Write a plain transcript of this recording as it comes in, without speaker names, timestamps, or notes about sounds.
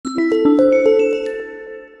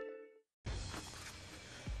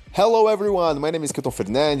Hello everyone, my name is Kilton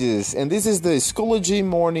Fernandes and this is the Schoology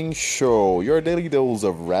Morning Show, your daily dose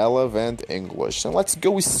of relevant English. And let's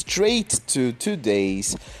go straight to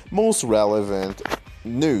today's most relevant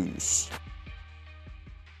news.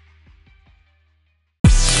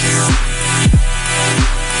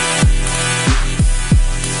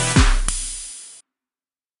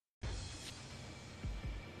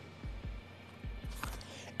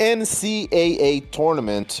 NCAA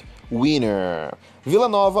Tournament winner.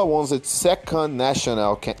 Villanova won its second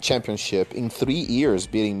national championship in 3 years,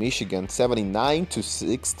 beating Michigan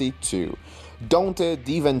 79-62. Dante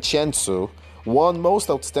DiVincenzo won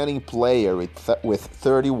Most Outstanding Player with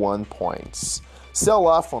 31 points.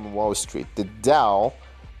 Sell-off on Wall Street. The Dow,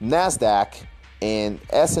 Nasdaq, and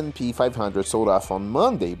S&P 500 sold off on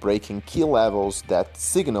Monday, breaking key levels that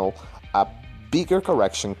signal a bigger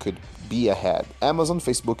correction could be ahead. Amazon,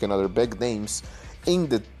 Facebook, and other big names in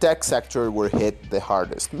the tech sector were hit the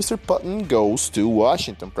hardest. Mr. Putin goes to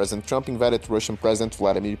Washington. President Trump invited Russian President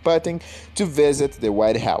Vladimir Putin to visit the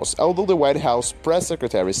White House. Although the White House press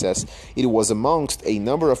secretary says it was amongst a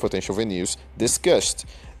number of potential venues discussed,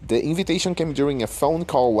 the invitation came during a phone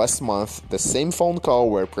call last month, the same phone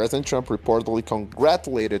call where President Trump reportedly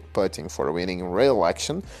congratulated Putin for winning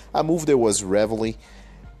re-election, a move that was heavily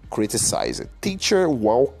criticized. Teacher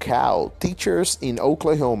walk out. Teachers in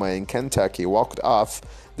Oklahoma and Kentucky walked off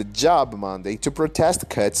the job Monday to protest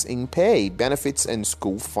cuts in pay, benefits, and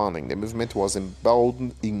school funding. The movement was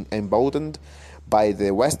emboldened by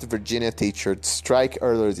the West Virginia teacher strike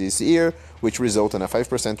earlier this year, which resulted in a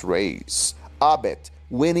 5% raise. Obit.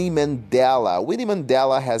 Winnie Mandela. Winnie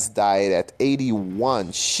Mandela has died at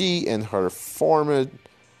 81. She and her former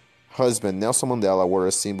husband, Nelson Mandela, were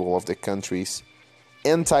a symbol of the country's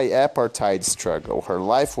anti-apartheid struggle. Her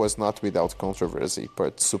life was not without controversy,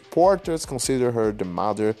 but supporters consider her the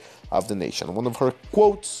mother of the nation. One of her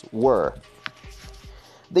quotes were,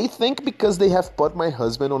 "They think because they have put my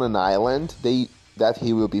husband on an island, that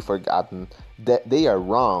he will be forgotten. That they are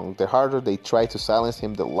wrong. The harder they try to silence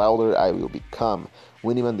him, the louder I will become."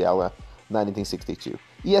 Winnie Mandela, 1962.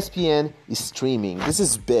 ESPN is streaming. This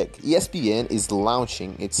is big. ESPN is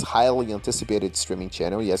launching its highly anticipated streaming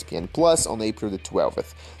channel, ESPN Plus, on April the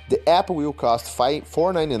 12th. The app will cost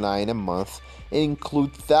 $4.99 a month and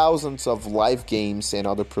include thousands of live games and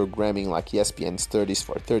other programming like ESPN's 30s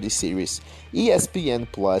for 30 series. ESPN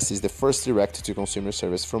Plus is the first direct-to-consumer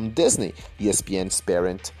service from Disney, ESPN's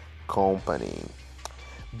parent company.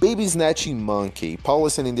 Baby snatching monkey.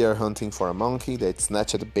 Police and India are hunting for a monkey that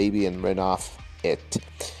snatched a baby and ran off it,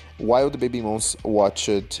 while the baby monks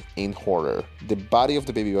watched in horror. The body of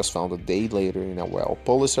the baby was found a day later in a well.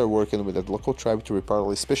 Police are working with a local tribe to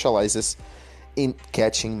reportedly specializes in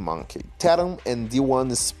catching monkey. Tatum and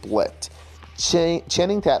D1 split.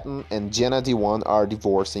 Channing Tatum and Jenna D1 are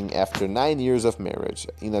divorcing after 9 years of marriage.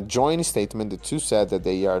 In a joint statement, the two said that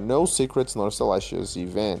there are no secrets nor salacious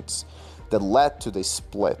events that led to the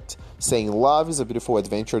split, saying love is a beautiful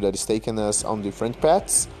adventure that is taking us on different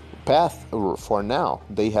path for now.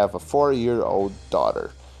 They have a 4-year-old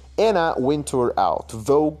daughter. Anna Wintour out.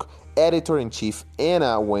 Vogue editor-in-chief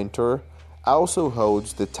Anna Wintour also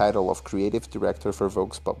holds the title of creative director for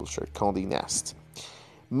Vogue's publisher, Condé Nast.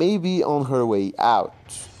 Maybe on her way out.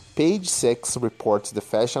 Page 6 reports the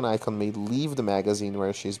fashion icon may leave the magazine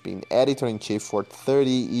where she's been editor-in-chief for 30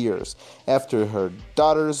 years after her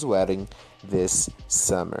daughter's wedding this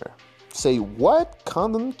summer. Say what?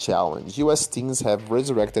 Condom challenge. U.S. teens have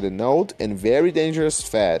resurrected an old and very dangerous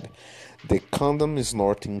fad, the condom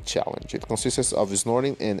snorting challenge. It consists of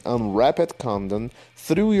snorting an unwrapped condom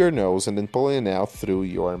through your nose and then pulling it out through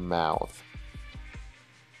your mouth.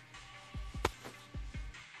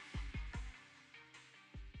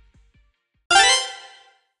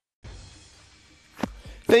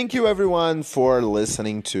 Thank you everyone for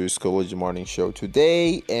listening to Schoology Morning Show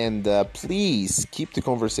today, and please keep the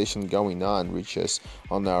conversation going on. Reach us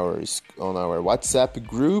on our WhatsApp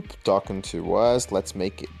group, talking to us. Let's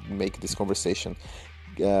make this conversation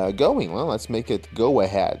going. Well, let's make it go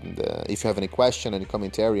ahead. And if you have any question, any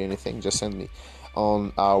commentary, anything, just send me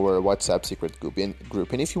on our WhatsApp secret group. And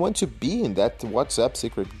if you want to be in that WhatsApp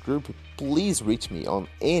secret group, please reach me on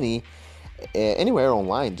anywhere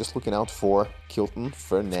online, just looking out for Kilton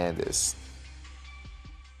Fernandes.